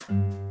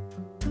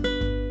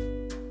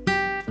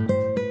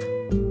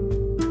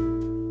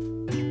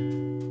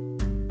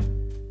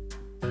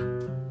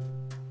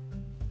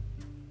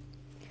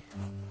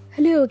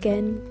Hello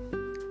again.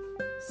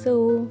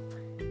 So,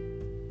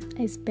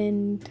 I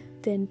spent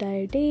the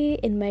entire day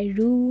in my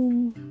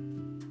room,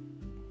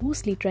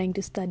 mostly trying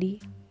to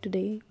study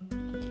today.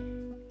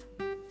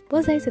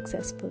 Was I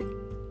successful?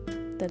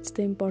 That's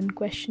the important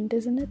question,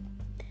 isn't it?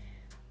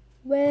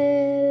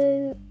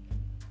 Well,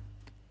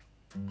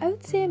 I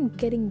would say I'm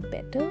getting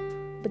better,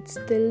 but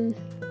still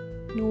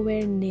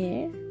nowhere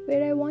near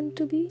where I want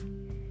to be.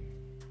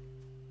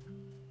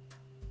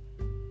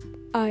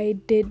 I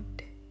did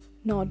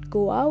not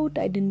go out,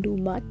 I didn't do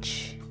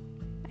much,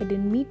 I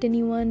didn't meet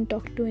anyone,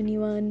 talk to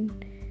anyone,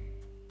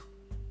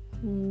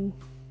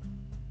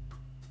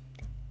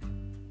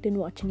 didn't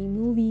watch any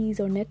movies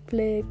or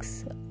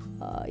Netflix.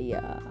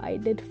 I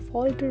did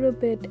falter a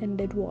bit and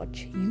did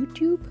watch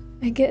YouTube,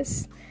 I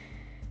guess,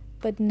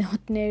 but not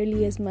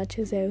nearly as much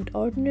as I would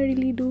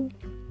ordinarily do.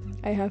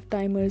 I have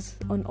timers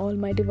on all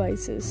my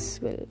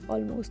devices,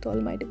 almost all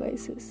my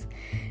devices.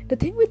 The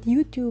thing with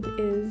YouTube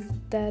is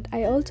that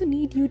I also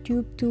need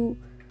YouTube to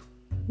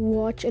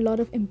watch a lot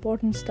of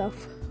important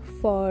stuff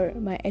for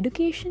my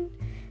education,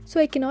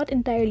 so I cannot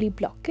entirely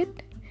block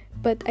it,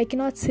 but I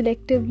cannot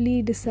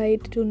selectively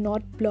decide to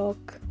not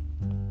block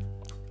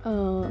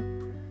I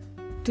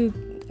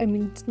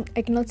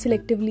cannot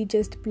selectively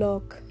just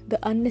block the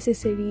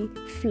unnecessary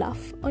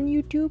fluff on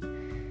YouTube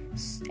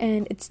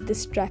and it's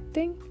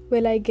distracting.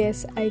 Well, I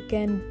guess I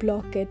can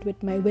block it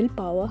with my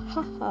willpower,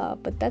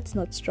 but that's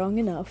not strong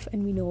enough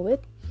and we know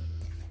it.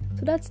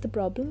 So that's the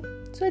problem.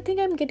 So I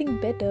think I'm getting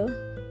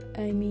better.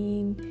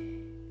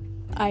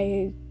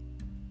 I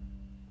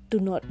do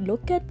not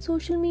look at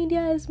social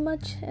media as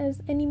much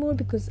as anymore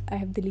because I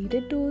have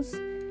deleted those.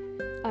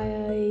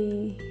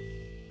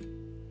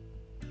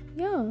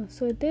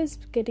 So it is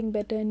getting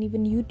better, and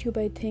even YouTube,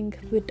 I think,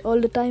 with all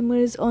the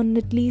timers on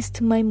at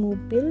least my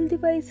mobile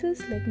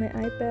devices like my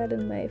iPad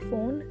and my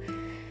phone,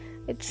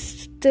 it's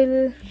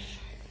still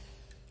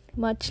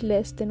much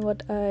less than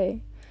what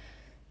I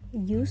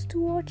used to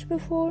watch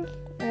before.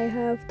 I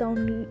have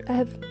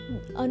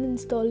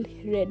uninstalled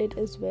Reddit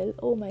as well.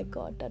 Oh my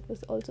god, that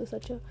was also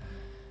such a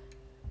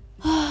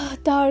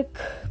dark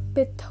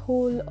pit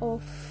hole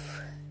of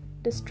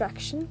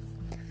distraction.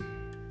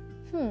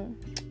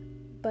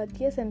 But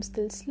yes, I'm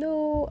still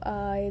slow.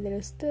 There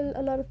are still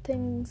a lot of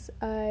things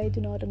I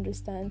do not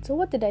understand. So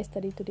what did I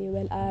study today?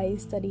 Well, I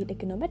studied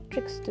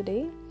econometrics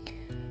today,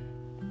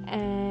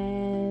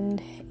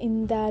 and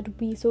in that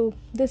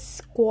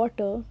this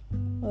quarter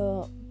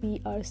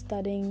we are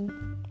studying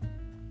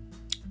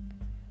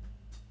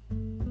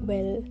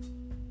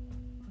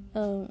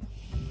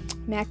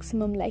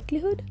maximum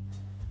likelihood.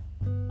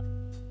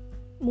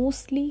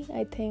 Mostly,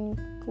 I think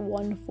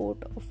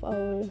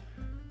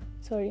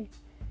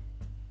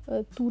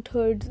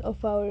 2/3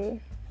 of our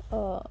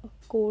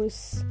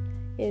course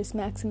is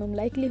maximum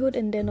likelihood,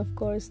 and then of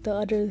course the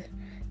other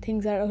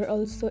things are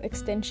also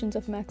extensions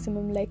of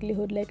maximum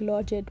likelihood like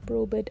logit,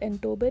 probit,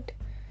 and tobit.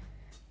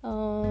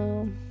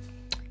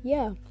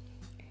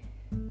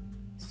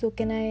 So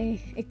can I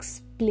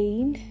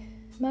explain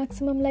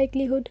maximum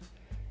likelihood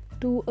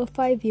to a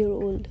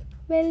 5-year-old?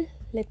 Well,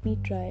 let me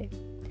try.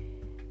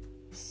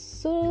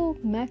 So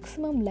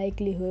maximum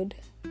likelihood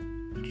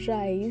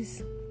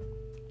tries,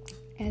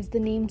 as the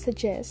name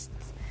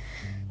suggests,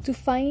 to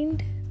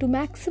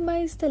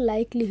maximize the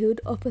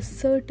likelihood of a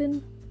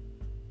certain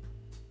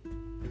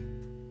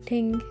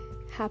thing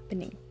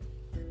happening,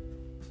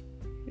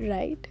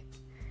 right?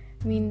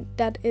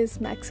 That is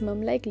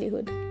maximum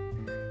likelihood.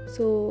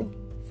 So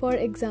for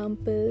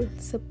example,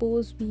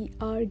 suppose we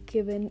are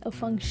given a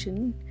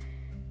function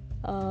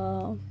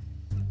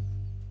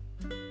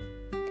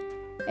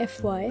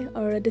fy,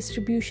 or a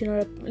distribution,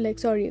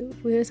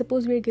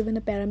 suppose we are given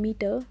a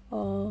parameter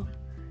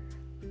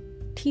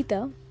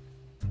theta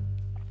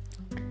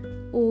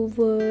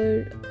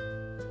over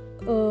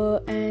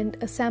and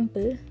a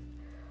sample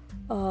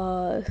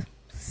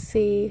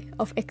say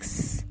of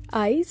x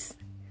i's.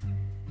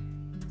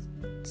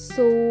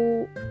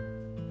 So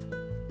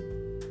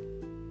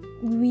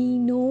we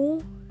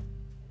know,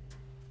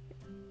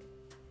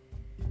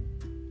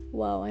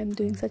 wow, I'm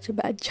doing such a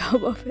bad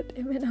job of it,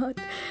 am I not?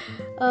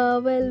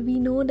 We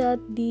know that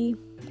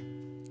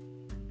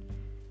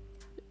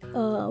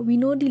we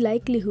know the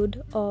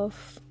likelihood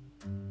of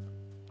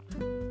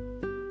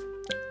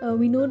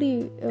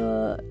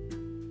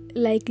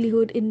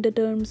likelihood in the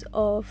terms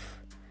of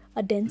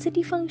a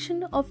density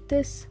function of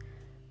this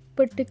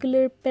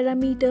particular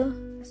parameter,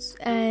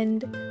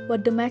 and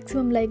what the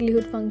maximum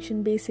likelihood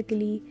function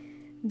basically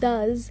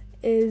does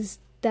is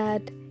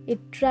that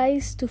it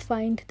tries to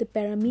find the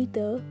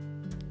parameter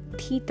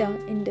theta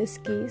in this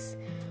case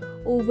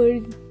over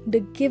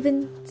the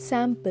given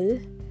sample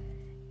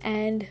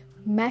and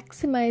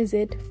maximize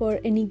it for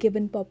any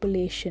given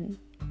population.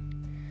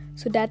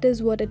 So that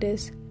is what it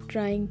is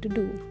trying to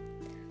do.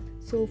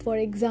 So for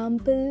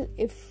example,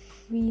 if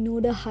we know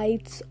the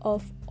heights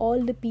of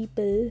all the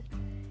people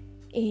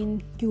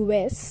in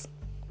US,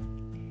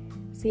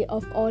 say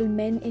of all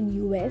men in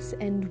US,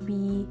 and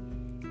we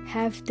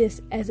have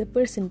this as a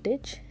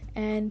percentage,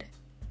 and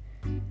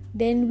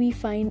then we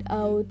find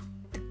out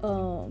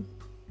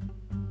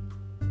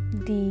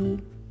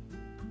then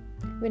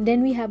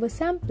we have a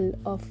sample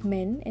of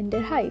men and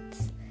their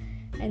heights,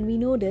 and we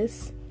know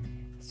this.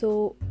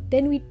 So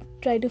then we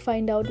try to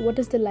find out what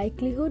is the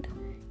likelihood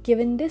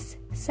given this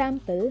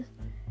sample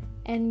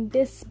and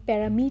this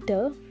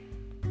parameter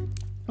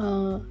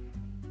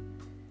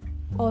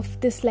of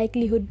this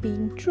likelihood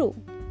being true.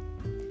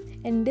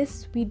 And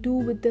this we do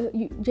with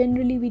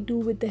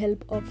the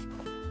help of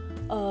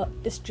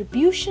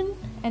distribution,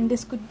 and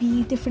this could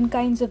be different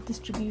kinds of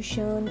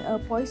distribution, a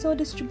Poisson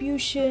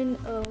distribution,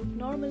 a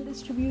normal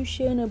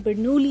distribution, a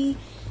Bernoulli,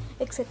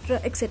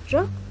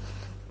 etc.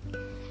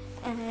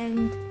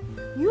 And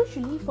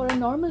usually for a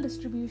normal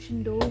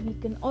distribution though, we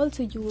can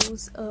also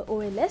use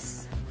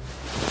OLS,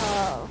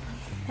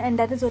 and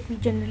that is what we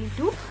generally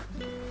do.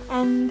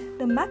 And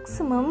the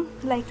maximum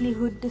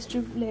likelihood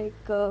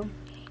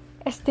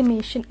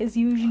estimation is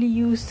usually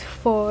used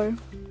for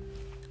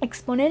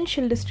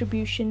exponential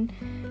distribution,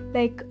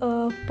 like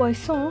a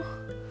Poisson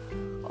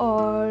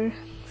or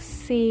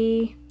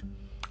say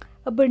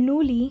a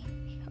Bernoulli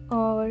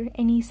or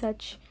any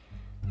such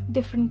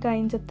different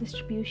kinds of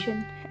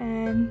distribution,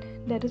 and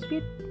that is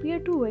what we are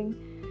doing.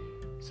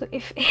 So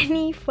if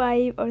any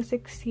 5 or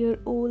 6 year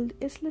old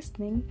is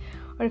listening,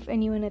 or if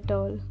anyone at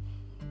all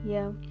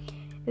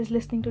is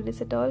listening to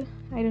this at all,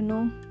 I don't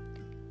know,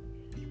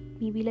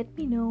 maybe let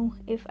me know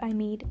if I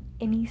made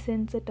any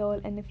sense at all,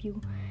 and if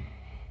you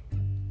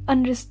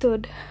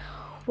understood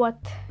what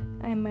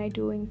am I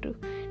trying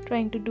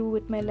to do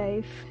with my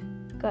life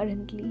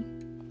currently,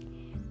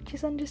 which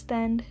is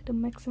understand the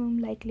maximum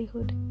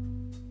likelihood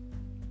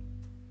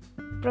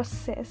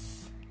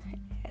process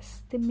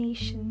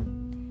estimation.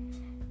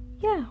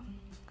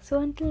 So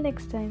until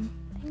next time,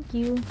 thank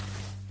you.